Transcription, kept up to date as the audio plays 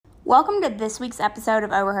Welcome to this week's episode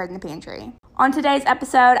of Overheard in the Pantry. On today's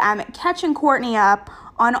episode, I'm catching Courtney up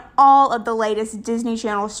on all of the latest Disney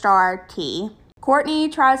Channel star tea. Courtney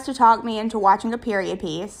tries to talk me into watching a period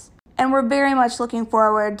piece, and we're very much looking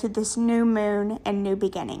forward to this new moon and new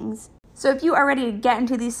beginnings. So if you are ready to get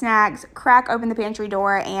into these snacks, crack open the pantry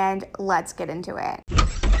door and let's get into it.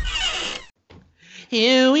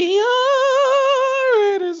 Here we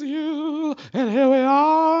are, it is you, and here we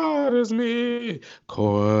are, it is me,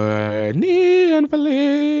 Courtney and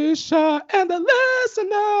Felicia, and the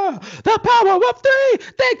listener, the power of three,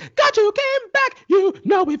 thank God you came back, you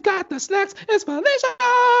know we've got the snacks, it's Felicia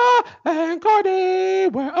and Courtney,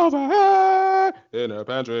 we're over her in her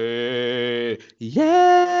pantry,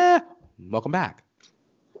 yeah, welcome back.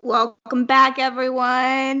 Welcome back,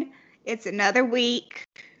 everyone. It's another week.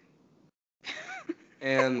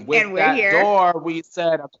 And with and we're that here. door, we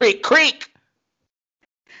said a creak, creak.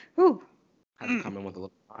 Ooh. Had to come in with a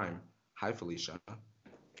little time. Hi, Felicia.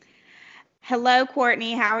 Hello,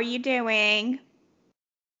 Courtney. How are you doing?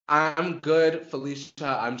 I'm good,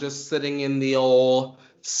 Felicia. I'm just sitting in the old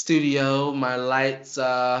studio. My lights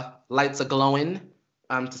are glowing.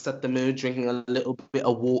 To set the mood, drinking a little bit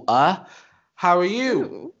of water. How are you?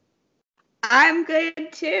 Ooh. I'm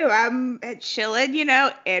good too. I'm chilling,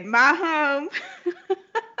 in my home.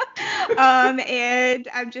 And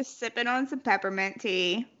I'm just sipping on some peppermint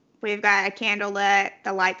tea. We've got a candle lit.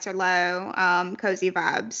 The lights are low. Cozy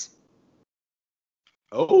vibes.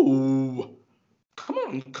 Oh, come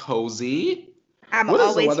on, cozy. I'm What is the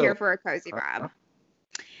always weather? Here for a cozy vibe.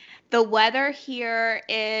 The weather here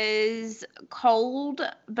is cold,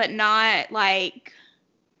 but not like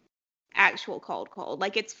actual cold.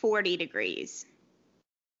 Like it's 40 degrees.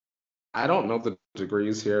 I don't know the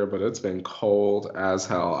degrees here, but it's been cold as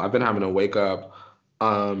hell. I've been having to wake up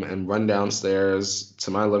and run downstairs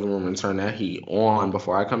to my living room and turn that heat on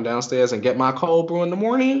before I come downstairs and get my cold brew in the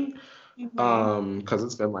morning. Because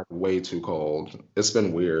it's been like way too cold. It's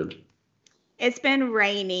been weird. It's been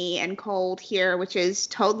rainy and cold here, which is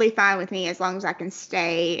totally fine with me as long as I can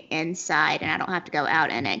stay inside and I don't have to go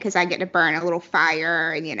out in it because I get to burn a little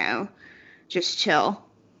fire and, just chill.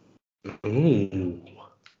 Ooh,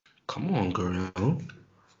 come on, girl.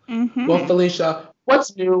 Mm-hmm. Well, Felicia,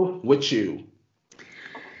 what's new with you?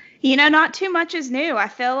 Not too much is new. I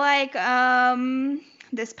feel like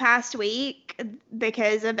this past week,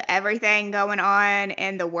 because of everything going on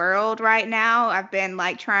in the world right now, I've been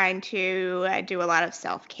like trying to do a lot of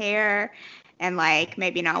self-care and like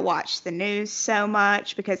maybe not watch the news so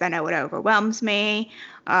much because I know it overwhelms me.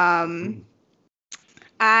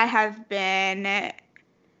 I have been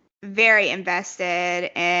very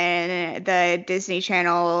invested in the Disney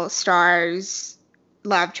Channel stars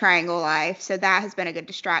love triangle life, so that has been a good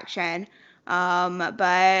distraction.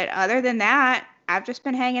 But other than that, I've just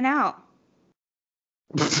been hanging out.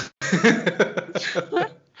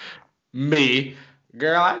 Me,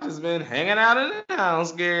 girl, I just been hanging out in the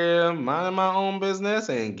house, girl, minding my own business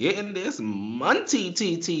and getting this munty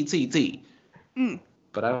tea.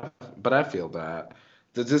 But I feel that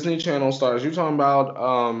the Disney Channel stars. You talking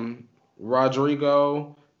about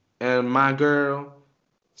Rodrigo and my girl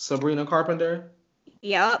Sabrina Carpenter?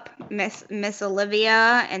 Yep, Miss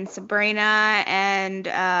Olivia and Sabrina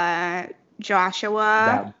and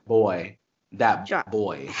Joshua. That boy. Joshua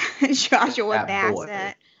That Bassett.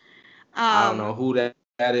 boy. I don't know who that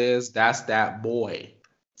is. That's that boy.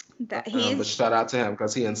 But shout out to him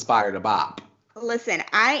because he inspired a bop. Listen,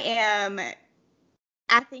 I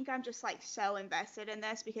think I'm just like so invested in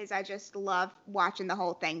this because I just love watching the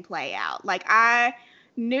whole thing play out. Like I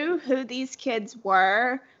knew who these kids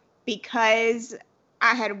were because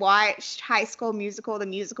I had watched High School Musical, the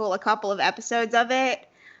musical, a couple of episodes of it.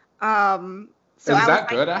 So is that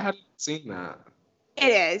good? I hadn't seen that. It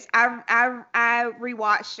is. I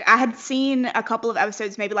rewatched. I had seen a couple of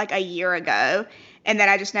episodes maybe like a year ago, and then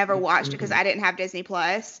I just never watched it because I didn't have Disney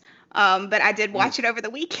Plus. But I did watch it over the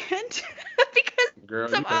weekend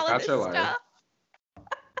because of all of this stuff.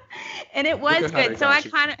 And it was good. So I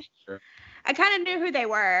kind of knew who they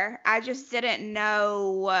were. I just didn't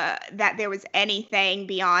know that there was anything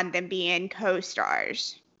beyond them being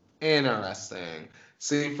co-stars. Interesting.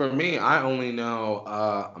 See, for me, I only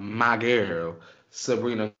know my girl,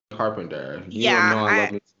 Sabrina Carpenter. You don't know I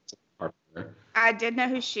love me Sabrina Carpenter. I did know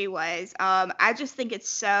who she was. I just think it's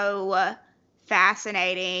so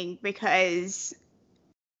fascinating because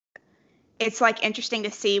it's like interesting to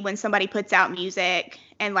see when somebody puts out music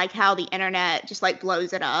and like how the internet just like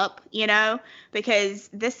blows it up, because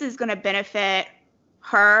this is going to benefit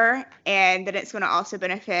her and then it's going to also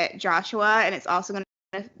benefit Joshua and it's also going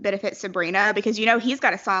to benefit Sabrina because he's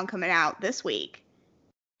got a song coming out this week.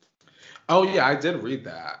 Oh yeah, I did read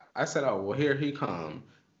that. I said, "Oh, well, here he come."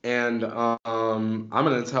 And I'm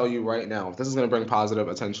gonna tell you right now, if this is gonna bring positive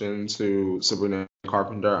attention to Sabrina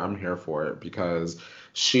Carpenter, I'm here for it because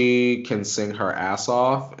she can sing her ass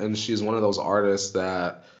off, and she's one of those artists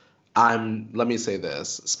that let me say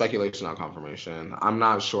this, speculation, not confirmation. I'm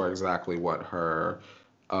not sure exactly what her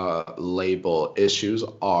label issues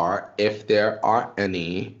are, if there are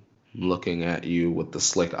any. I'm looking at you with the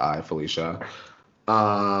slick eye, Felicia.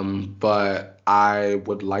 But I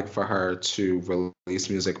would like for her to release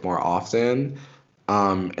music more often,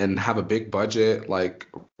 and have a big budget like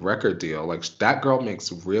record deal. Like that girl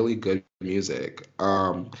makes really good music.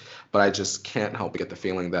 But I just can't help but get the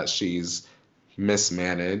feeling that she's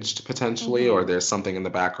mismanaged potentially, or Hmm. there's something in the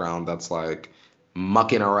background that's like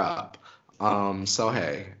mucking her up. So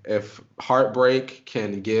hey, if Heartbreak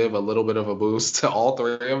can give a little bit of a boost to all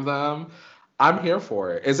three of them, I'm here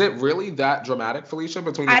for it. Is it really that dramatic, Felicia,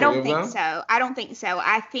 between the I three don't of think them? so. I don't think so.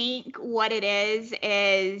 I think what it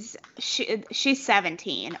is she's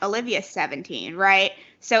 17. Olivia's 17, right?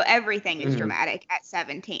 So everything is Mhm. dramatic at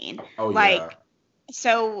 17. Oh yeah. Like,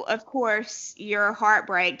 so of course your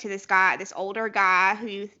heartbreak to this guy, this older guy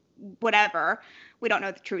who, whatever, we don't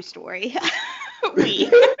know the true story. we,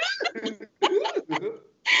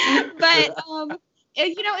 but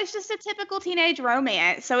you know, it's just a typical teenage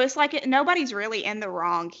romance. So it's like nobody's really in the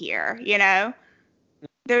wrong here, you know?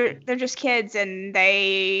 They're just kids and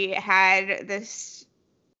they had this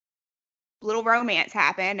little romance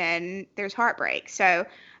happen and there's heartbreak. So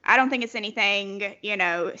I don't think it's anything, you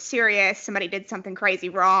know, serious. Somebody did something crazy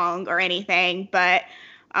wrong or anything, but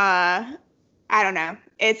I don't know.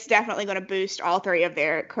 It's definitely going to boost all three of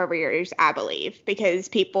their careers, I believe, because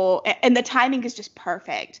people, and the timing is just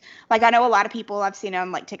perfect. Like, I know a lot of people I've seen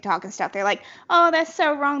on like TikTok and stuff, they're like, oh, that's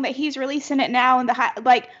so wrong that he's releasing it now. And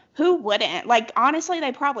like, who wouldn't? Like, honestly,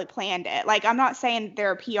 they probably planned it. Like, I'm not saying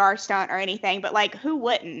they're a PR stunt or anything, but like, who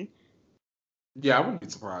wouldn't? Yeah, I wouldn't be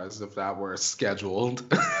surprised if that were scheduled.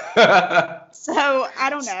 So, I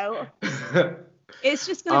don't know. It's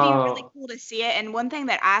just going to be really uh, cool to see it. And one thing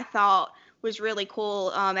that I thought was really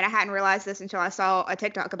cool, and I hadn't realized this until I saw a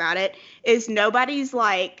TikTok about it, is nobody's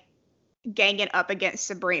like ganging up against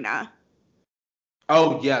Sabrina.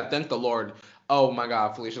 oh yeah, thank the Lord. Oh my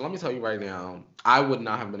God, Felicia, let me tell you right now, I would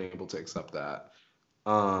not have been able to accept that.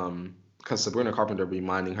 Because Sabrina Carpenter be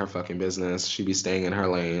minding her fucking business. She be staying in her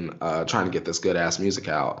lane, trying to get this good ass music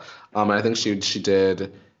out. And I think she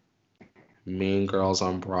did Mean Girls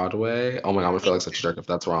on Broadway. Oh my God, I feel like such a jerk if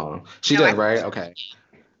that's wrong. She No, I did, think right? Okay.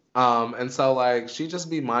 And so like she just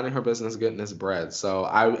be minding her business, getting this bread. So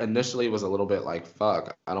I initially was a little bit like,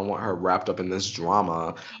 fuck, I don't want her wrapped up in this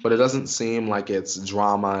drama. But it doesn't seem like it's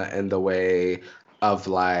drama in the way of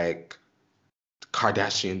like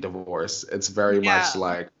Kardashian divorce. It's very much no.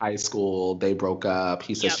 like high school, they broke up,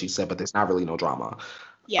 he said, Yep. she said, but there's not really no drama.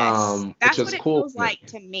 Yes. Which That's what is it cool feels to me. like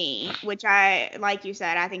to me, which I, like you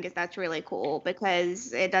said, I think that's really cool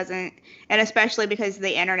because it doesn't, and especially because of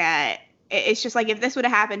the internet, it's just like if this would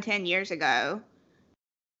have happened 10 years ago,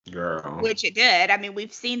 Girl. which it did. I mean,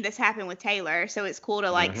 we've seen this happen with Taylor, so it's cool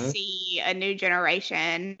to like Hmm. see a new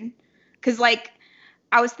generation. Cause like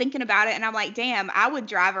I was thinking about it and I'm like, damn, I would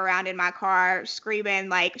drive around in my car screaming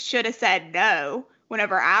like should have said no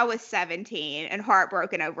whenever I was 17 and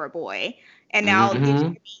heartbroken over a boy. And now these are Hmm.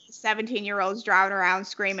 gonna be 17-year-olds driving around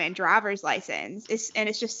screaming driver's license.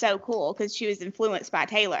 It's just so cool because she was influenced by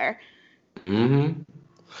Taylor. Hmm.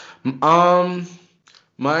 Um,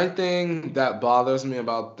 my thing that bothers me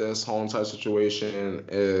about this whole entire situation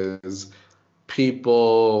is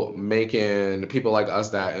people making people like us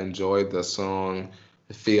that enjoyed the song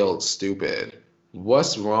feel stupid.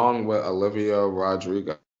 What's wrong with Olivia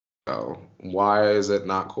Rodrigo? Why is it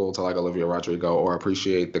not cool to like Olivia Rodrigo or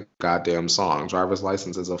appreciate the goddamn song? Driver's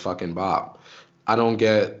License is a fucking bop. I don't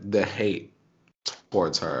get the hate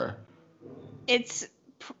towards her. It's,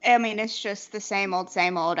 I mean, it's just the same old,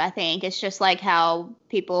 same old. I think it's just like how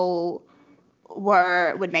people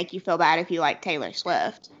would make you feel bad if you like Taylor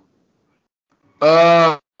Swift.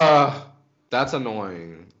 Uh, uh that's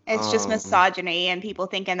annoying. It's just misogyny and people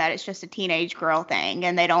thinking that it's just a teenage girl thing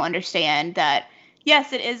and they don't understand that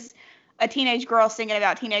yes, it is a teenage girl singing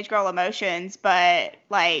about teenage girl emotions, but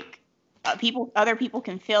like other people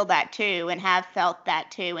can feel that too and have felt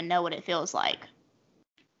that too and know what it feels like.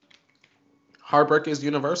 Heartbreak is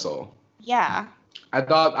universal. Yeah. I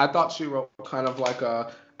thought she wrote kind of like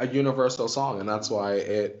a universal song, and that's why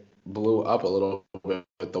it blew up a little bit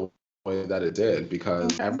the way that it did,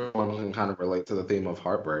 because Mhm. everyone can kind of relate to the theme of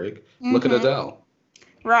heartbreak. Look at Mhm. Adele.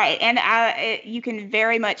 Right. And you can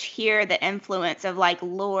very much hear the influence of like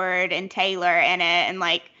Lord and Taylor in it and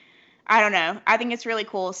like I don't know. I think it's really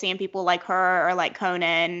cool seeing people like her or like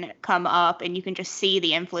Conan come up and you can just see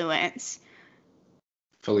the influence.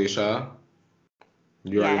 Felicia,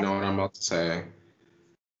 you already Yes. know what I'm about to say.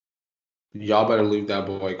 Y'all better leave that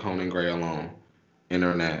boy Conan Gray alone.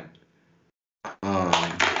 Internet.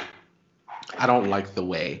 I don't like the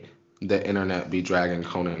way the internet be dragging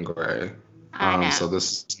Conan Gray. I know. So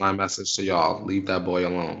this is my message to y'all. Leave that boy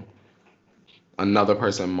alone. Another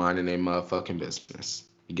person minding their motherfucking business.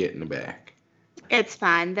 Get in the bag. It's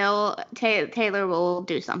fine. Taylor will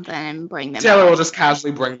do something and bring them Taylor out. will just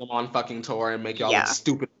casually bring them on fucking tour and make y'all look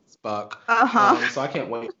stupid as fuck. Uh-huh. So I can't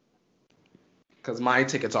wait. Because my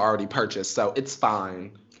tickets are already purchased, so it's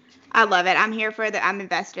fine. I love it. I'm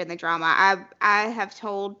invested in the drama. I have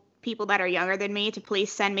told people that are younger than me to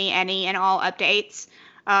please send me any and all updates.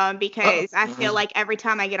 Because I feel like every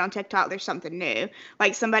time I get on TikTok, there's something new.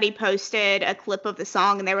 Like somebody posted a clip of the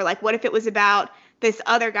song and they were like, what if it was about this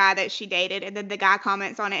other guy that she dated? And then the guy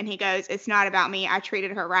comments on it and he goes, it's not about me. I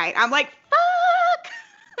treated her right. I'm like, fuck.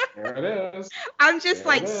 There it is. I'm just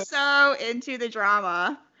so into the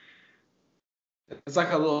drama. It's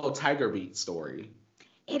like a little Tiger Beat story.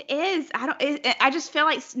 It is. I just feel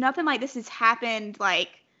like nothing like this has happened like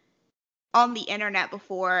on the internet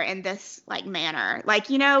before in this like manner. Like,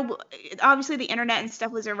 obviously the internet and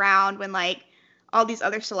stuff was around when like all these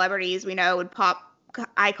other celebrities we know would pop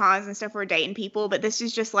icons and stuff were dating people, but this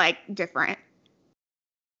is just like different.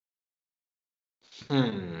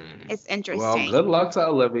 It's interesting. Well, good luck to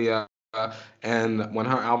Olivia. And when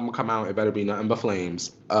her album come out, it better be nothing but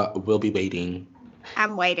flames. We'll be waiting.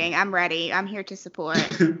 I'm waiting. I'm ready. I'm here to support.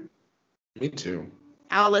 Me too.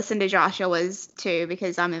 I'll listen to Joshua's too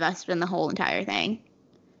because I'm invested in the whole entire thing.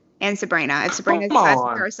 And Sabrina. If Sabrina decides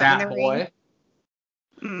to throw something in the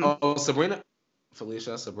ring. Oh, Sabrina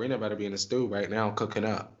better be in the stew right now cooking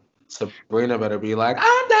up. Sabrina better be like,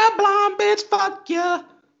 I'm that blonde bitch, fuck ya.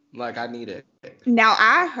 Like, I need it. Now,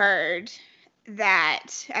 I heard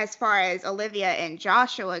that as far as Olivia and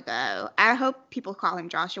Joshua go, I hope people call him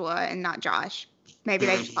Joshua and not Josh. Maybe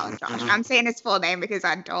they should call him Josh. I'm saying his full name because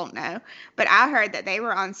I don't know. But I heard that they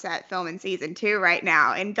were on set filming season 2 right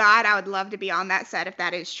now. And God, I would love to be on that set if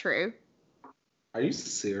that is true. Are you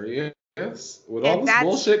serious? With all this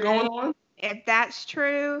bullshit going on? If that's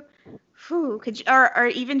true, could you, or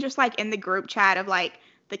even just like in the group chat of like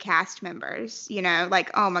the cast members,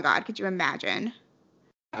 like, oh my God, could you imagine?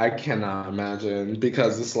 I cannot imagine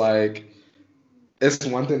because it's like, it's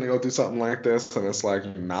one thing to go through something like this and it's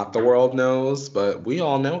like not the world knows, but we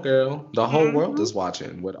all know, girl. The whole world is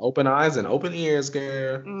watching with open eyes and open ears,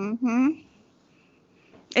 girl. Mm-hmm.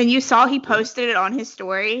 And you saw he posted it on his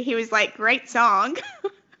story. He was like, great song.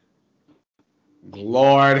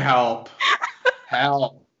 Lord help.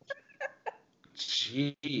 Help.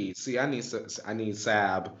 Jeez. See, I need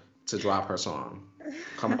Sab to drop her song.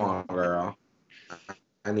 Come on, girl.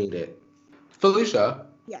 I need it. Felicia.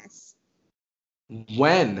 Yes.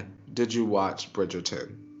 When did you watch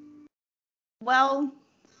Bridgerton? Well,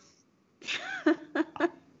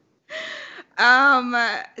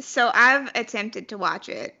 so I've attempted to watch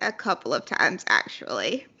it a couple of times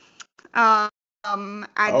actually. I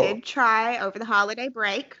did try over the holiday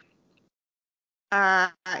break.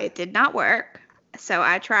 It did not work. So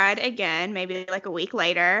I tried again, maybe like a week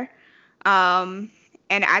later. And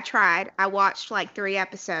I watched like 3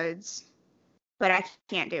 episodes, but I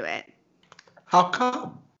can't do it. How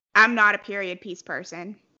come? I'm not a period piece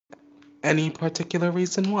person. Any particular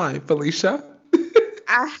reason why, Felicia?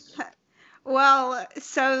 Well,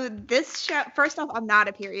 so this show, first off, I'm not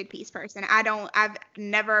a period piece person. I've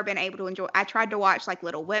never been able to enjoy. I tried to watch like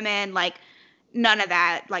Little Women, like none of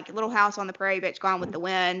that, like Little House on the Prairie, bitch, Gone with the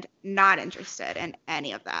Wind. Not interested in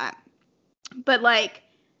any of that. But like,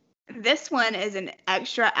 this one is an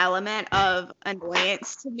extra element of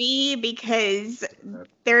annoyance to me because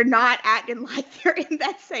they're not acting like they're in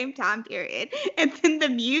that same time period. And then the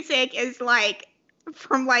music is like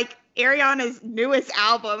from like Ariana's newest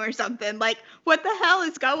album or something. Like, what the hell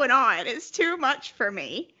is going on? It's too much for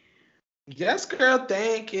me. Yes, girl,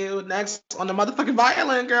 thank you. Next on the motherfucking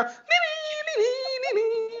violin, girl.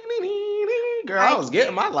 Girl, I was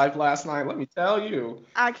getting my life last night, let me tell you.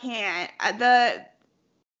 I can't.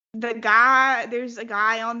 There's a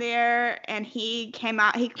guy on there and he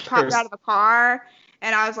popped out of a car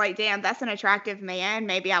and I was like, damn, that's an attractive man.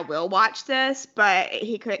 Maybe I will watch this, but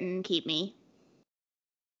he couldn't keep me.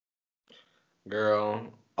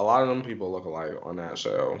 Girl, a lot of them people look alike on that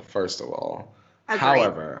show, first of all. Agreed.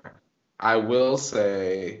 However, I will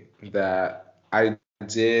say that I've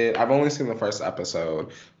only seen the first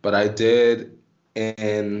episode, but I did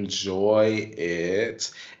enjoy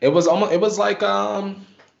it. It was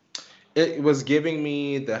It was giving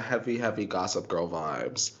me the heavy, heavy Gossip Girl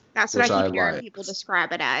vibes, That's what I which I keep hearing people liked.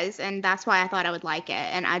 describe it as, and that's why I thought I would like it.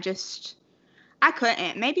 And I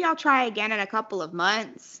couldn't. Maybe I'll try again in a couple of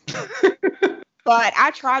months. But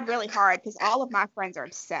I tried really hard because all of my friends are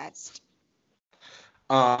obsessed.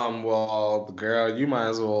 Well, girl, you might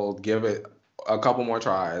as well give it a couple more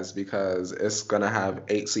tries because it's gonna have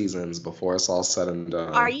 8 seasons before it's all said and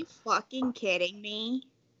Are done. you fucking kidding me?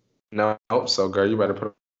 Nope. So, girl, you better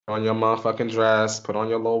put on your motherfucking dress, put on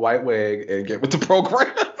your little white wig, and get with the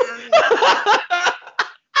program.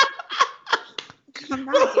 I'm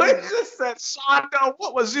not doing I that. just said, Shonda,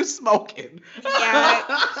 what was you smoking? Yeah,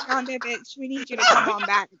 Shonda, bitch, we need you to come on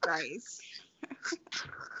back, Grace.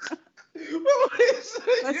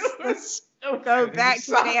 Let's go back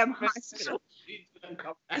to the damn hospital.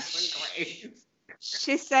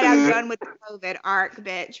 She said, I'm done with the COVID arc,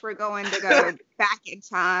 bitch. We're going to go back in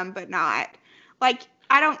time, but not. Like,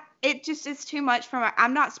 it just is too much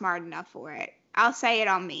I'm not smart enough for it. I'll say it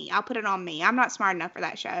on me. I'll put it on me. I'm not smart enough for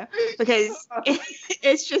that show because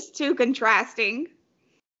it's just too contrasting.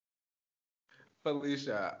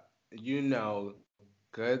 Felicia, you know,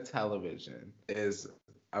 good television is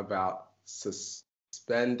about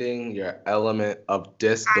suspending your element of I know.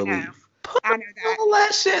 disbelief. Put I know that. all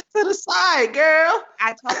that shit to the side, girl.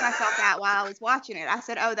 I told myself that while I was watching it. I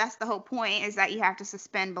said, oh, that's the whole point is that you have to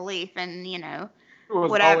suspend belief and, It was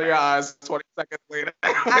whatever. only your eyes 20 seconds later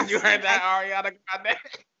when you heard that Ariana Grande.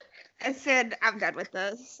 I said, I'm done with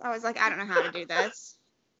this. I was like, I don't know how to do this.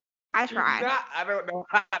 I tried. I don't know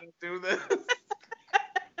how to do this.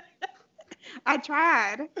 I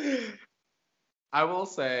tried. I will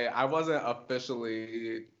say I wasn't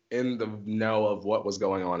officially in the know of what was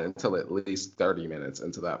going on until at least 30 minutes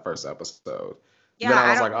into that first episode. Yeah, Then I I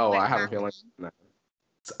was don't like, know oh, what I have a happened. feeling.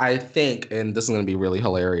 I think, and this is gonna be really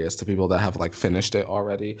hilarious to people that have like finished it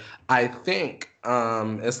already. I think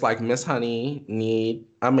it's like Miss Honey need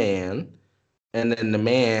a man, and then the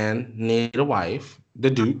man need a wife,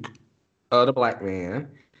 the Duke, the black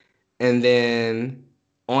man, and then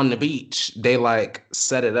on the beach they like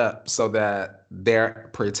set it up so that they're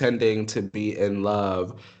pretending to be in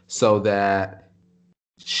love so that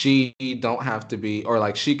she don't have to be, or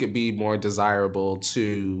like she could be more desirable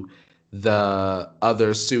to the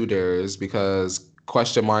other suitors because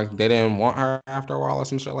question mark they didn't want her after a while or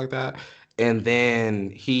some shit like that, and then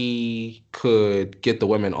he could get the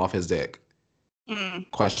women off his dick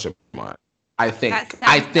Mm, question mark. I that think.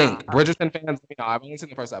 I sounds think dumb. Bridgerton fans. I've only seen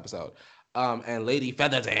the first episode. And Lady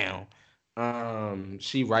Featherdown.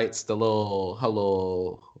 She writes the little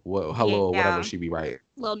hello whatever Yeah, she be writing.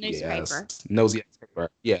 little Yes, newspaper. nosy ass paper.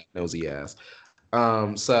 Yeah, nosy ass.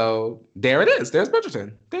 So there it is. There's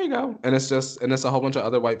Bridgerton. There you go. And it's a whole bunch of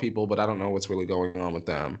other white people, but I don't know what's really going on with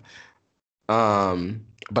them.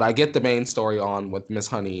 But I get the main story on with Miss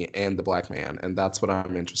Honey and the black man, and that's what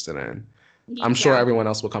I'm interested in. I'm sure Yeah, everyone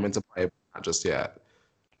else will come into play, but not just yet.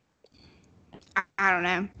 I don't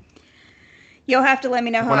know. You'll have to let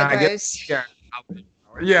me know how When it I get goes. yeah,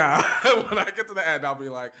 yeah. When I get to the end, I'll be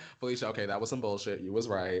like, Felicia, okay, that was some bullshit. You was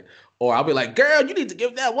right. Or I'll be like, girl, you need to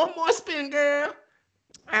give that one more spin, girl.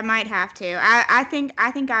 I might have to. I think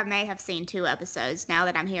I may have seen 2 episodes now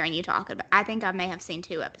that I'm hearing you talk about. I think I may have seen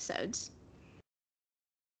 2 episodes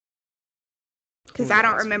because Who I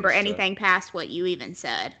don't knows, remember Felicia? anything past what you even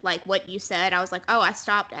said. Like what you said, I was like, oh, I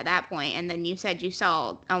stopped at that point, and then you said you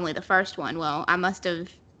saw only the first one. Well, I must have.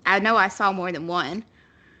 I know I saw more than one,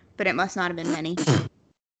 but it must not have been many.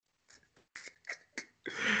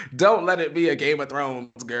 Don't let it be a Game of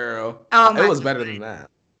Thrones, girl. Oh It my was god. better than that.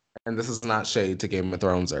 And this is not shade to Game of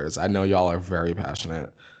Thronesers. I know y'all are very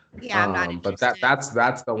passionate. Yeah, I'm not But interested.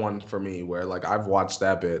 that's the one for me where like I've watched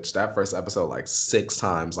that bitch, that first episode like 6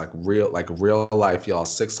 times, like real life, y'all.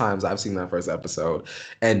 6 times I've seen that first episode,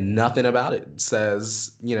 and nothing about it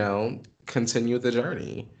says, continue the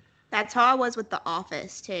journey. That's how I was with The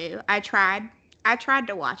Office too. I tried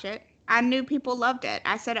to watch it. I knew people loved it.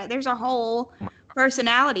 I said there's a whole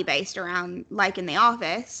personality based around like in The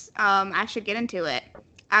Office. I should get into it.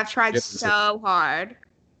 I've tried Get into so hard.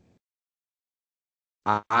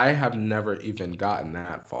 I have never even gotten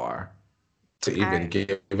that far to even I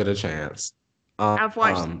give it a chance. I've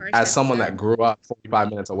watched the first As someone that episode. grew up 45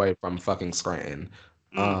 minutes away from fucking Scranton,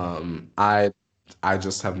 Mm, I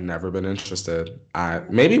just have never been interested. I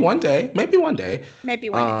maybe one day. maybe one day.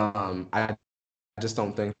 I just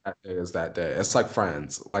don't think that day is that day. It's like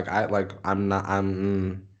Friends. I'm not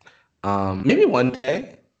maybe one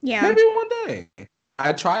day. Yeah. Maybe one day.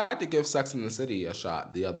 I tried to give Sex in the City a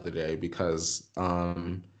shot the other day because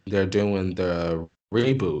they're doing the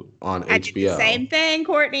reboot on I did the HBO. same thing,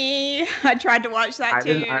 Courtney. I tried to watch that I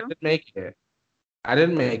too. didn't make it. I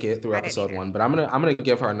didn't make it through I didn't episode either. one, but I'm gonna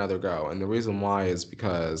give her another go. And the reason why is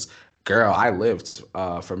because, girl, I lived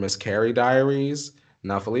for Miss Carrie Diaries.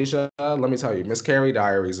 Now, Felicia, let me tell you, Miss Carrie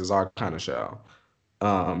Diaries is our kind of show.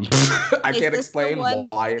 I Is can't this the explain one?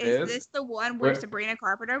 why it Is is. this the one where We're- Sabrina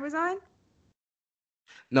Carpenter was on?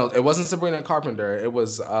 No, it wasn't Sabrina Carpenter. It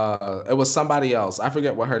was somebody else. I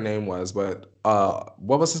forget what her name was, but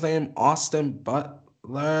what was his name? Austin Austin Butler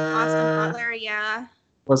Butler, yeah.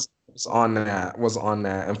 was on that.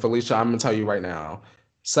 And Felicia, I'm gonna tell you right now,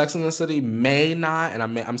 Sex in the City may not, and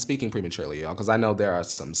I'm speaking prematurely, y'all, because I know there are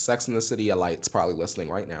some Sex in the City elites probably listening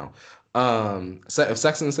right now. So if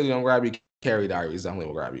Sex in the City don't grab you, Carrie Diaries definitely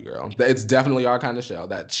will grab you, girl. It's definitely our kind of show.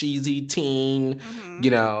 That cheesy teen, Mm-hmm. you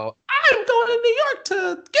know, I'm going to New York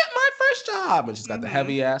to get my first job, and she's got the Mm-hmm.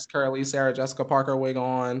 heavy ass curly Sarah Jessica Parker wig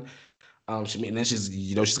on. And then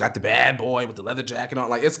she's got the bad boy with the leather jacket on.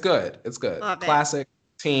 Like, it's good. It's good. Love it. Classic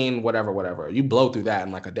teen, whatever, whatever. You blow through that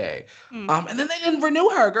in like a day. Mm. And then they didn't renew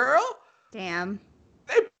her, girl. Damn.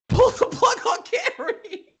 They pulled the plug on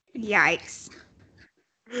Carrie. Yikes.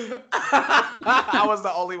 I was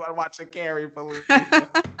the only one watching Carrie, Felicia.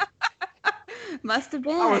 Must have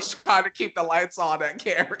been. I was trying to keep the lights on at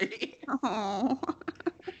Carrie. Oh.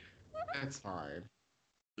 It's fine.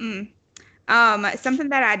 Mm. Something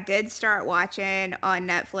that I did start watching on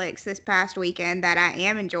Netflix this past weekend that I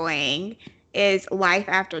am enjoying is Life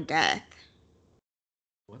After Death.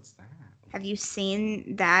 What's that? Have you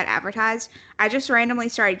seen that advertised? I just randomly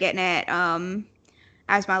started getting it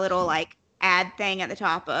as my little like ad thing at the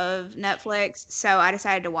top of Netflix. So I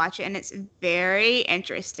decided to watch it and it's very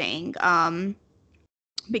interesting.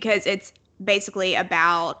 Because it's basically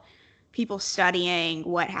about people studying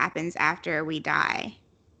what happens after we die.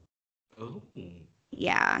 Oh,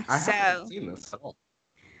 Yeah. I So haven't seen this at all.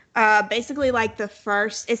 basically like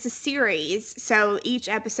it's a series. So each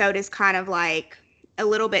episode is kind of like a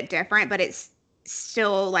little bit different, but it's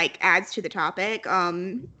still like adds to the topic.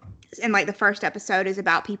 And like the first episode is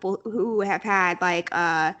about people who have had like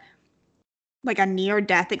a near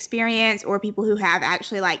death experience or people who have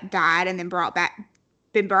actually like died and then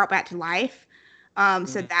been brought back to life.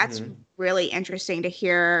 So that's Mm-hmm. really interesting to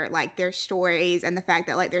hear like their stories and the fact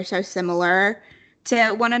that like they're so similar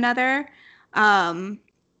to one another. Um,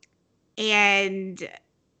 and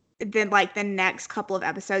then like the next couple of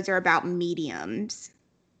episodes are about mediums.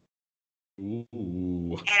 Ooh.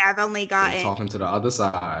 And I've only They're gotten talking to the other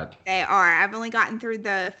side. they are. I've only gotten through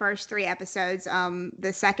the first three episodes.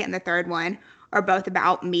 The second and the third one are both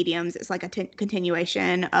about mediums. It's like a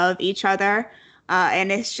continuation of each other.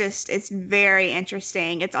 And it's very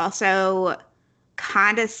interesting. It's also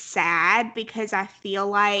kind of sad because I feel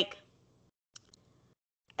like,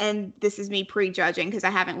 and this is me prejudging because I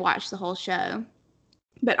haven't watched the whole show,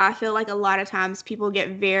 but I feel like a lot of times people get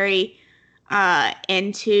very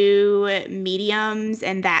into mediums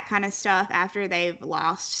and that kind of stuff after they've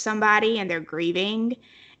lost somebody and they're grieving.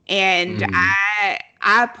 And Mm.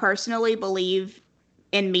 I personally believe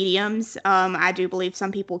in mediums. I do believe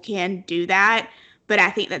some people can do that, but I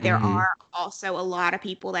think that there Mm-hmm. are also a lot of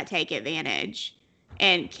people that take advantage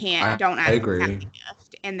and I don't actually have agree. the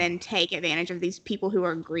gift and then take advantage of these people who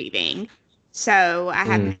are grieving. So I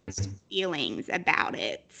have Mm. mixed feelings about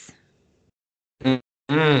it.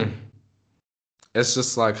 Mm. It's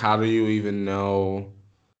just like, how do you even know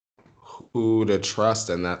who to trust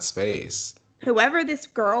in that space? Whoever this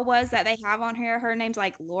girl was that they have on here, her name's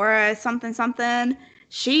like Laura something something.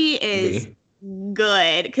 She is Lee.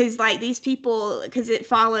 good because like these people, because it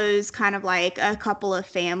follows kind of like a couple of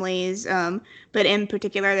families. But in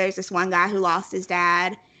particular, there's this one guy who lost his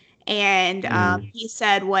dad, and Mm. he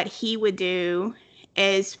said what he would do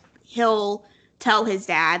is he'll tell his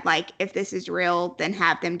dad like if this is real, then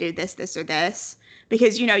have them do this, this, or this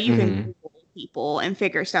because you can Mm-hmm. Google people and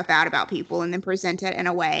figure stuff out about people and then present it in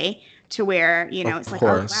a way to where Of it's like, oh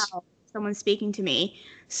course. wow, someone's speaking to me.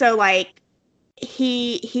 So like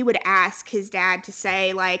he would ask his dad to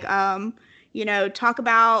say like talk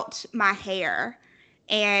about my hair,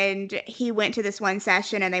 and he went to this one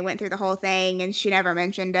session and they went through the whole thing and she never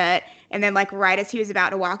mentioned it, and then like right as he was about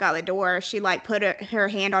to walk out the door she like put her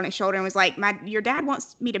hand on his shoulder and was like, your dad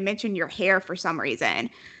wants me to mention your hair for some reason.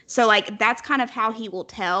 So like that's kind of how he will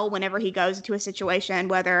tell whenever he goes into a situation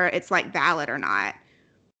whether it's like valid or not.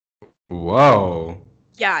 Whoa.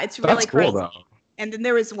 Yeah, it's That's really cool crazy. though. And then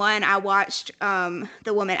there was one I watched the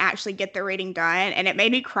woman actually get the reading done and it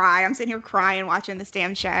made me cry. I'm sitting here crying watching this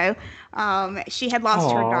damn show. She had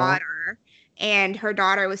lost her Aw. daughter and her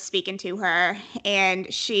daughter was speaking to her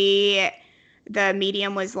and the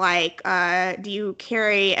medium was like, do you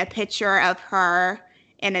carry a picture of her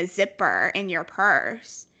in a zipper in your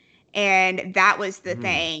purse? And that was the Mm.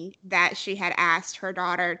 thing that she had asked her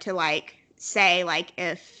daughter to like say, like,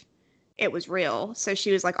 if it was real. So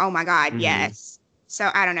she was like, oh my God, Mm. yes. So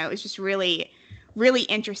I don't know. It was just really, really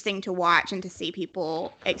interesting to watch and to see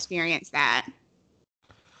people experience that.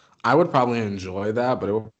 I would probably enjoy that, but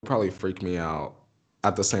it would probably freak me out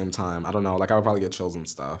at the same time. I don't know. Like I would probably get chills and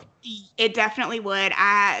stuff. It definitely would.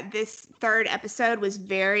 This third episode was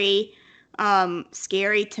very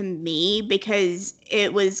scary to me because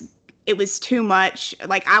it was too much.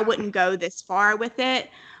 Like I wouldn't go this far with it.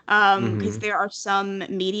 Because Hmm. there are some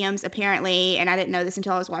mediums apparently, and I didn't know this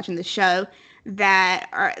until I was watching the show, that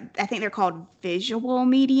are, I think they're called visual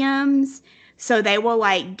mediums. So they will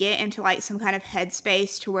like get into like some kind of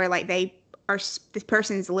headspace to where like they are this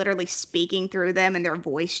person's literally speaking through them and their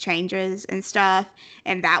voice changes and stuff.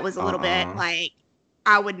 And that was a little bit Uh-uh. like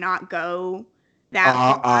I would not go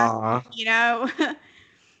that far, Uh-uh. you know.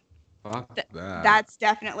 Fuck that. That's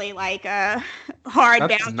definitely like a hard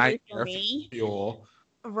That's boundary for nightmare me. fuel.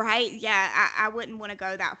 Right. Yeah. I wouldn't want to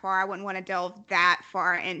go that far. I wouldn't want to delve that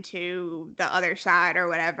far into the other side or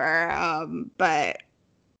whatever. But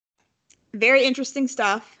very interesting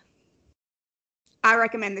stuff. I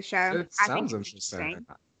recommend the show. It I think sounds it's interesting.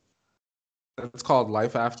 interesting. It's called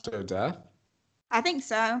Life After Death. I think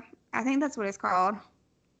so. I think that's what it's called.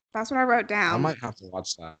 That's what I wrote I down. might have to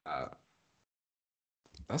watch that.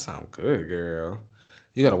 That sounds good, girl.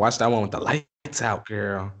 You gotta watch that one with the lights out,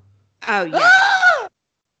 girl. Oh yeah. Ah!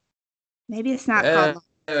 Maybe it's not called Yeah. Love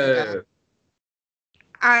After Death.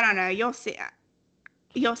 I don't know. You'll see.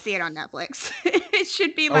 You'll see it on Netflix. It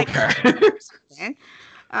should be like Okay. or something.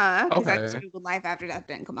 Because I just Okay. googled Life After Death,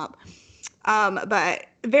 didn't come up. But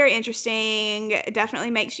very interesting.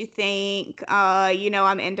 Definitely makes you think.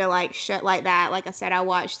 I'm into like shit like that. Like I said, I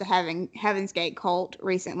watched the Heaven's Gate cult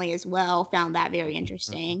recently as well. Found that very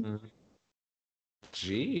interesting. Mhm.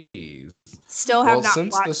 Jeez. Still have Well, not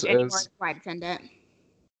since this watched any more is Flight Attendant.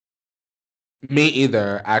 me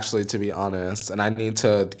either, actually, to be honest, and I need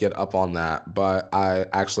to get up on that, but I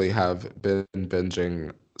actually have been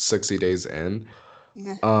binging 60 Days In.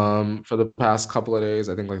 Yeah. For the past couple of days,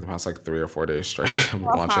 I think like the past like 3 or 4 days straight, I've been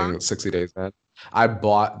Uh-huh. watching 60 Days In. I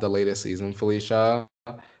bought the latest season, Felicia,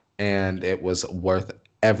 and it was worth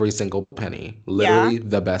every single penny. Yeah. Literally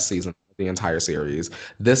the best season of the entire series.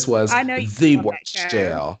 This was I know you the love that worst show.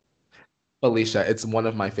 jail. Felicia, it's one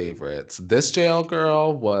of my favorites. This jail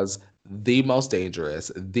girl was the most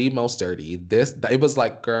dangerous, the most dirty. It was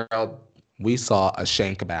like, girl, we saw a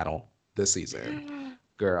shank battle this season. Oh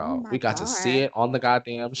Girl, we my got to see God. it on the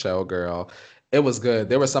goddamn show, girl. It was good.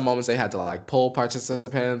 There were some moments they had to like pull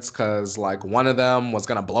participants because like one of them was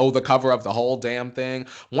gonna blow the cover of the whole damn thing.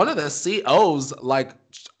 One of the COs like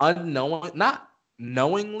unknowing, not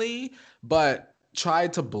knowingly, but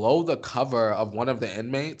tried to blow the cover of one of the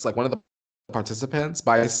inmates, like one of the participants,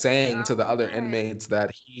 by saying to the other God. inmates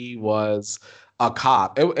that he was a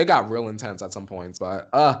cop. It got real intense at some points, but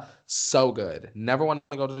so good. Never want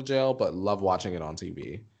to go to jail, but love watching it on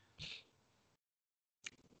TV.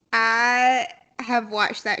 I have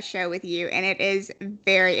watched that show with you, and it is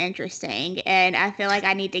very interesting. And I feel like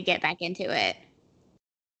I need to get back into it.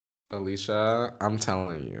 Alicia, I'm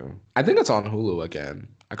telling you. I think it's on Hulu again.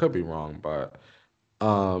 I could be wrong, but at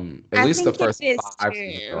I least the think it first is 5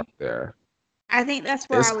 seasons are too. up there. I think that's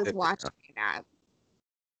where I It's was good. watching it at.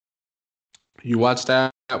 You watch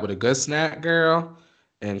that with a good snack, girl,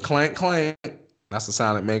 and clank clank. That's the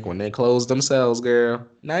sound it make when they close themselves, girl.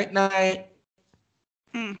 Night night.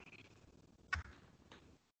 Mm,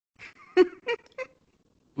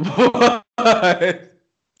 What?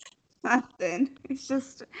 nothing. It's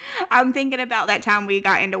just, I'm thinking about that time we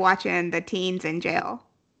got into watching the teens in jail.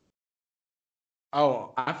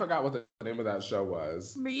 Oh, I forgot what the name of that show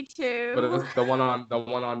was. Me But too. it's the one on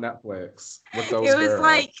Netflix with those It was girls.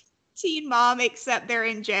 like Teen Mom, except they're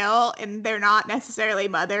in jail and they're not necessarily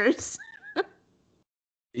mothers.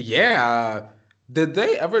 Yeah. Did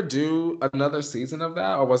they ever do another season of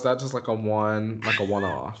that, or was that just like a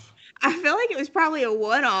one-off? I feel like it was probably a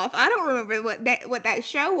one-off. I don't remember what that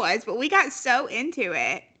show was, but we got so into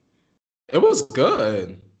it. It was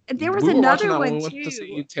good. There was We were watching another that when one we went to too.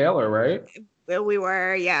 see Taylor, right? Well, we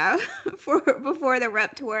were, yeah, for before the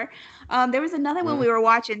rep tour. There was another one Mm. we were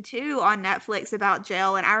watching too on Netflix about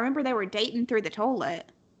jail, and I remember they were dating through the toilet.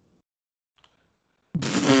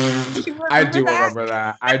 You I remember do that? remember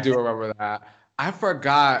that. I do remember that. I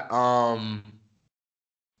forgot.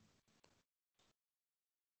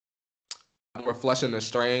 We're flushing the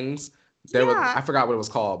strings. Yeah. I forgot what it was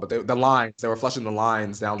called, but the lines, they were flushing the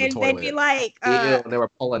lines down the And they'd be toilet. like, Ew, and they were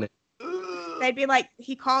pulling it. they'd be like,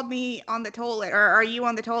 he called me on the toilet, or are you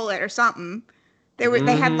on the toilet, or something. They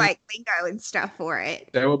had Hmm. like lingo and stuff for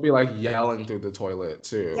it. They would be like yelling through the toilet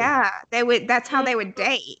too. Yeah, they would. That's how they would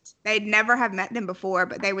date. They'd never have met them before,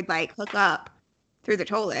 but they would like hook up through the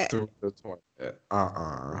toilet. Through the toilet.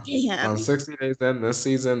 On Damn. 60 Days In this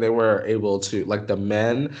season, they were able to, like, the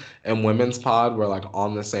men and women's pod were like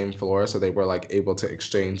on the same floor, so they were like able to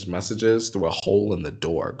exchange messages through a hole in the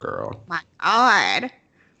door, girl. My God.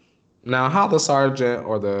 Now, how the sergeant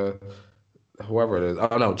or the whoever it is,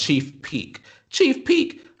 oh no, Chief Peak,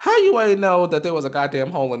 how you ain't know that there was a goddamn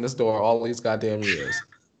hole in this door all these goddamn years?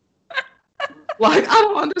 Like, I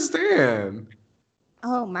don't understand.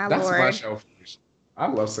 Oh my That's my Lord. show. I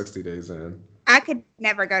love 60 Days In. I could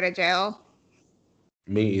never go to jail.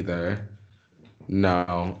 Me either.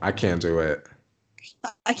 No, I can't do it.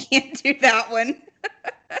 I can't do that one.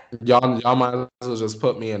 Y'all might as well just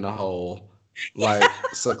put me in the hole, like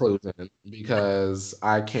seclusion, because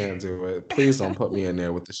I can't do it. Please don't put me in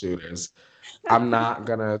there with the shooters. I'm not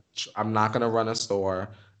gonna run a store.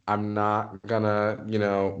 I'm not gonna,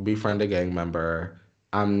 befriend a gang member.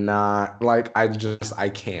 I'm not like I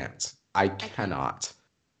can't. I I can't. cannot.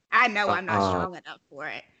 I know I'm not Uh, strong enough for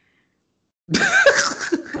it.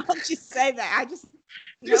 Don't just say that. I just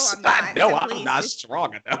know Just I'm I not. know So I'm please, not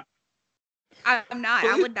strong enough. I'm not.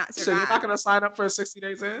 I would not So you're not survive. gonna sign up for 60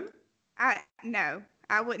 Days In? No,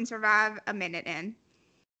 I wouldn't survive a minute in.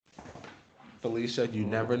 Felicia, you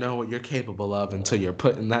never know what you're capable of until you're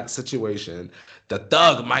put in that situation. The That's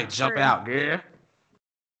thug might jump true. out, girl.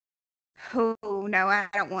 Oh no, I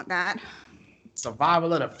don't want that.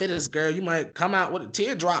 Survival of the fittest, girl. You might come out with a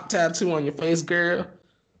teardrop tattoo on your face, girl.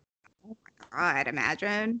 God,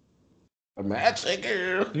 imagine. Imagine,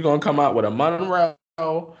 girl. You're gonna come out with a Monroe,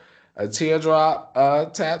 a teardrop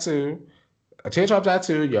tattoo,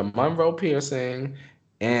 your Monroe piercing,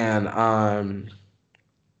 and I don't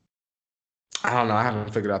know. I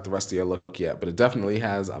haven't figured out the rest of your look yet, but it definitely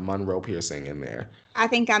has a Monroe piercing in there. I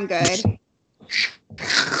think I'm good.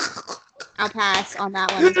 I'll pass on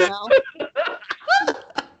that one as well.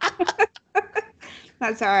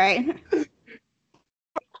 That's all right.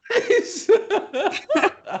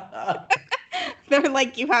 They're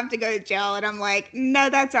like, you have to go to jail, and I'm like, no,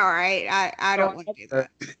 that's all right. I don't want to do that.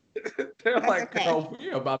 They're That's like, okay. girl,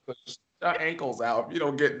 we're about to shut our ankles out if you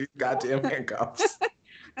don't get these goddamn handcuffs.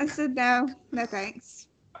 I said no, no thanks.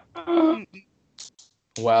 Mm-mm.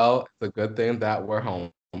 Well, it's a good thing that we're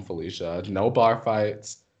home, Felicia. No bar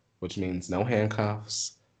fights, which means no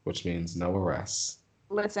handcuffs, which means no arrests.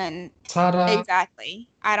 Listen, Ta-da! exactly.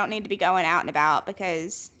 I don't need to be going out and about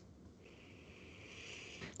because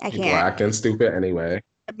I You can't. black and stupid anyway.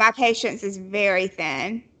 My patience is very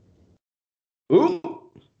thin Ooh,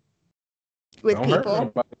 with don't hurt people.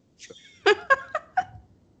 nobody.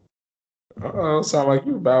 Uh-oh, sound like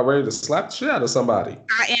you about ready to slap the shit out of somebody.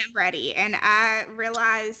 I am ready, and I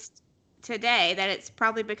realized today that it's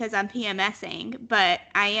probably because I'm PMSing, but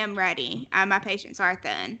I am ready. My patients are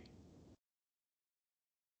thin.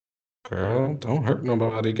 Girl, don't hurt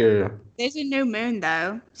nobody, girl. There's a new moon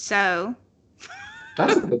though, so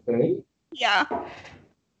That's a good thing. yeah,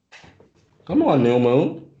 Come on, new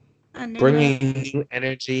moon. a new moon. Bringing new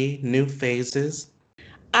energy, new phases.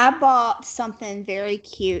 I bought something very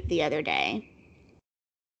cute the other day.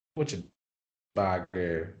 What you buy,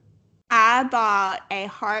 girl? I bought a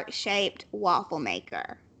heart-shaped waffle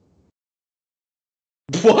maker.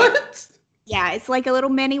 What? Yeah, it's like a little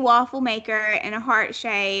mini waffle maker in a heart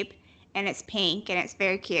shape, and it's pink, and it's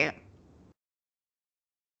very cute.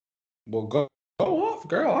 Well, go off,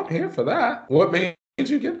 girl. I'm here for that. What made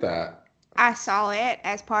you get that? I saw it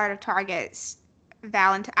as part of Target's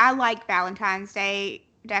Valentine. I like Valentine's Day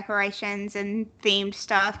decorations and themed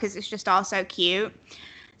stuff because it's just all so cute.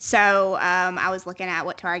 So I was looking at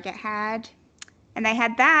what Target had, and they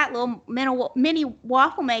had that little mini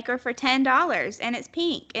waffle maker for $10, and it's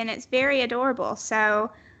pink, and it's very adorable.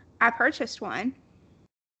 So I purchased one.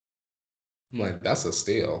 I'm like, that's a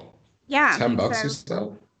steal. Yeah. $10 you So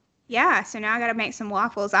sell? yeah. So now I got to make some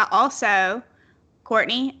waffles.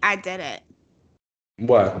 Courtney, I did it.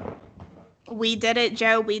 What? We did it,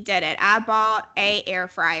 Joe. We did it. I bought a air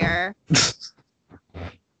fryer.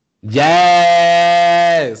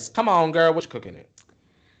 Yes. Come on, girl. What you cooking it?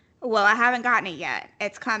 Well, I haven't gotten it yet.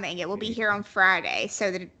 It's coming. It will be here on Friday.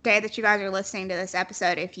 So the day that you guys are listening to this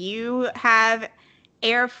episode, if you have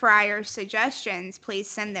air fryer suggestions, please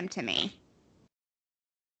send them to me.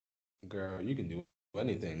 Girl, you can do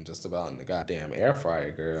anything just about in the goddamn air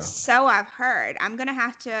fryer, girl. So I've heard. I'm gonna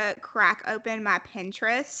have to crack open my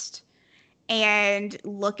Pinterest and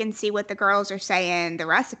look and see what the girls are saying the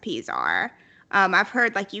recipes are. I've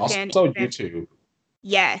heard like you Also, can YouTube.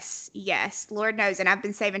 Yes, yes, Lord knows, and I've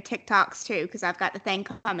been saving TikToks too because I've got the thing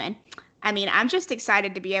coming. I mean, I'm just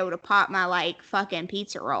excited to be able to pop my like fucking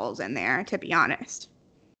pizza rolls in there, to be honest.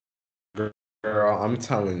 Girl, I'm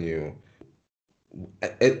telling you,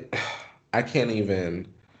 it. I can't even.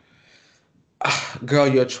 Girl,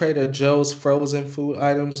 your Trader Joe's frozen food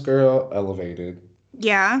items, girl, elevated.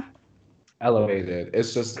 Yeah, Elevated.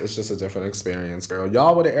 It's just a different experience, girl.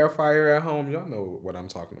 Y'all with an air fryer at home, y'all know what I'm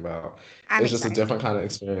talking about. I'm It's just a excited. different kind of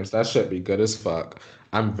experience. That should be good as fuck.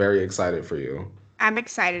 I'm very excited for you. I'm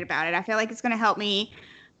excited about it. I feel like it's gonna help me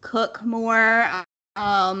cook more.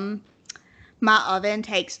 Um, my oven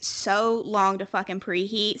takes so long to fucking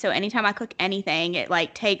preheat, so anytime I cook anything, it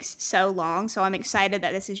like takes so long. So I'm excited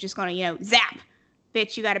that this is just gonna, zap,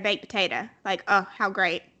 bitch, you got a baked potato. Like, oh, how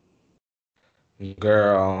great.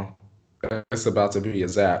 Girl, it's about to be a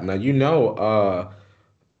zap. Now you know,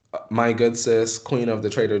 my good sis, Queen of the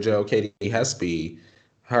Trader Joe, Katie Hesby,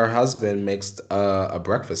 her husband makes a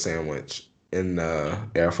breakfast sandwich in the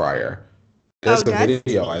air fryer. Oh, There's a does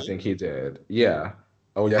video I he? think he did. Yeah.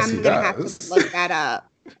 Oh yes, he I'm gonna have to does. look that up.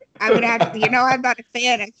 I'm gonna have to, I'm not a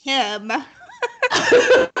fan of him, but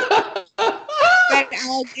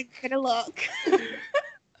I'll give it a look.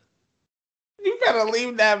 You better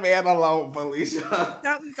leave that man alone, Felicia.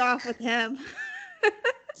 Something's off with him.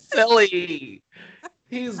 Silly.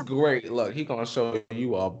 He's great. Look, he gonna show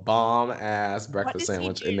you a bomb ass What breakfast does he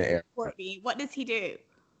sandwich in the do, air. Courtney? What does he do?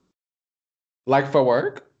 Like for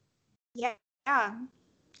work? Yeah, yeah.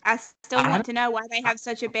 I still I want to know why they have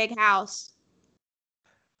such a big house.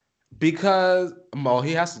 Because well,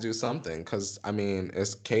 he has to do something. Because I mean,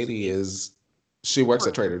 it's Katie is she works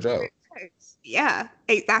at Trader Joe, Yeah,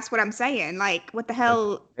 that's what I'm saying. Like, what the and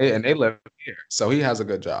hell? they live here, so he has a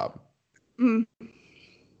good job. Mm.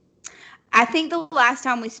 I think the last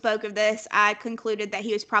time we spoke of this, I concluded that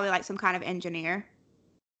he was probably like some kind of engineer.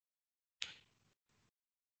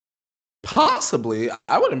 Possibly,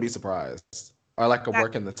 I wouldn't be surprised. Or like a That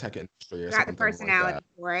work in the tech industry or got the something like that. personality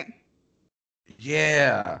for it.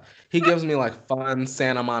 Yeah, he gives me like fun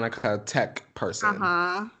Santa Monica tech Uh person.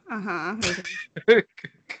 huh. Uh huh.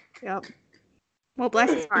 Yep. Well,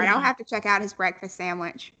 bless his heart. I'll have to check out his breakfast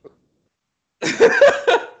sandwich.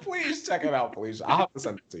 Please check it out, Felicia. I'll have to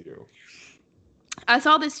send it to you. I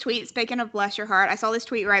saw this tweet, speaking of bless your heart, I saw this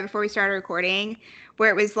tweet right before we started recording where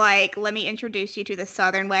it was like, let me introduce you to the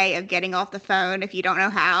Southern way of getting off the phone if you don't know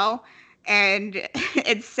how. And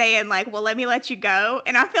it's saying like, well, let me let you go.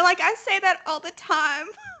 And I feel like I say that all the time.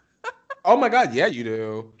 Oh my God, yeah, you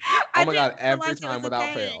do. I Oh my didn't God, every realize it time was a without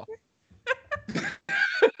thing. fail.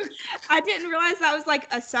 I didn't realize that was like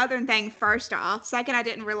a Southern thing, first off. Second, I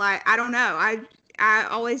didn't realize, I don't know. I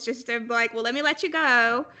always just am like, well, let me let you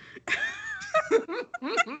go.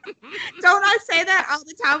 Don't I say that all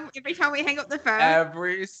the time, every time we hang up the phone?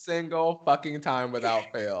 Every single fucking time without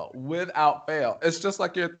fail. Without fail. It's just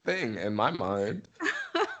like your thing in my mind.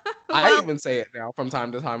 I Well, even say it now from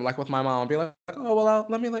time to time, like with my mom, be like, oh, well,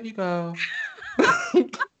 let me let you go.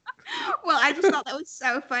 well, I just thought that was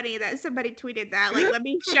so funny that somebody tweeted that. Like, let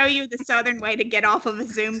me show you the Southern way to get off of a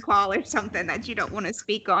Zoom call or something that you don't want to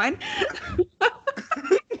speak on.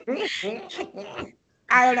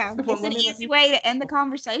 I don't know. Well, It's let an me let easy you. way to end the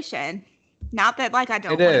conversation. Not that like I It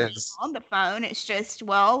don't want to be is. on the phone. It's just,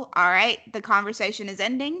 well, all right, the conversation is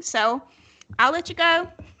ending, so I'll let you go.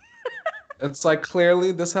 It's like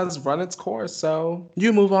clearly this has run its course, so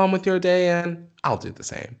you move on with your day and I'll do the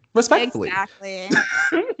same. Respectfully. Exactly.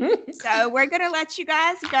 So we're gonna let you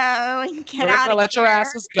guys go and get We're out gonna of let your here.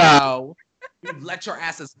 asses go. You let your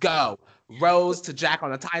asses go. Rose to Jack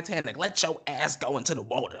on the Titanic. Let your ass go into the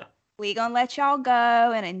water. We gonna let y'all go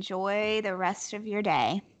and enjoy the rest of your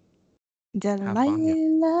day. Have fun, yeah.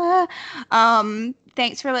 Delilah.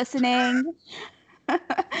 Thanks for listening.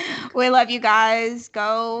 We love you guys.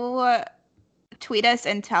 Go tweet us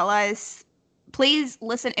and tell us. Please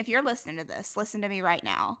listen. If you're listening to this, listen to me right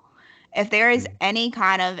now. If there is any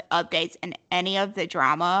kind of updates in any of the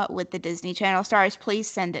drama with the Disney Channel stars, please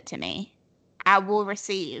send it to me. I will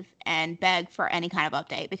receive and beg for any kind of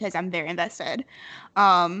update because I'm very invested.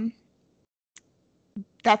 Um,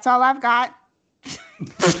 that's all I've got.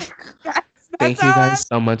 That's Thank you all guys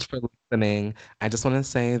so much for listening. I just want to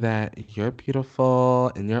say that you're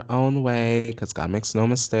beautiful in your own way because God makes no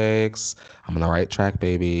mistakes. I'm on the right track,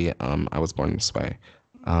 baby. I was born this way.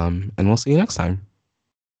 And we'll see you next time.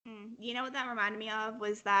 You know what that reminded me of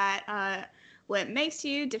was that what makes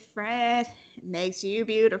you different makes you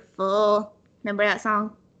beautiful. Remember that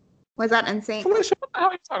song? Was that NSYNC? Felicia, what the hell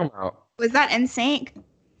are you talking about? Was that NSYNC?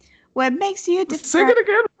 What makes you different? Sing it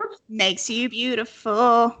again. Makes you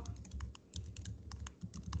beautiful.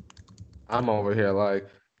 I'm over here like,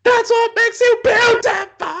 that's what makes you beautiful.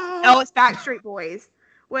 Oh, it's Backstreet Boys.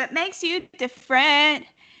 What makes you different?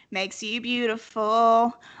 Makes you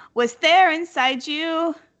beautiful. What's there inside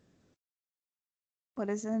you? What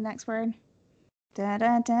is the next word? Da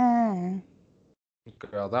da da.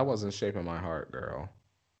 Girl, that wasn't Shaping My Heart, girl.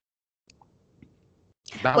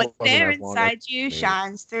 That What's wasn't there as long as inside you me.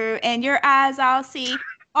 shines through. In your eyes, I'll see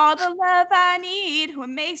all the love I need. What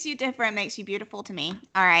makes you different makes you beautiful to me.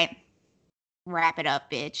 All right. Wrap it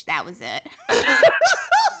up, bitch. That was it.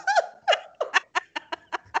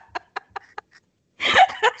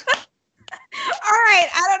 All right.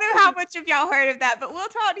 I don't know how much of y'all heard of that, but we'll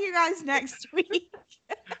talk to you guys next week.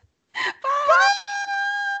 Bye.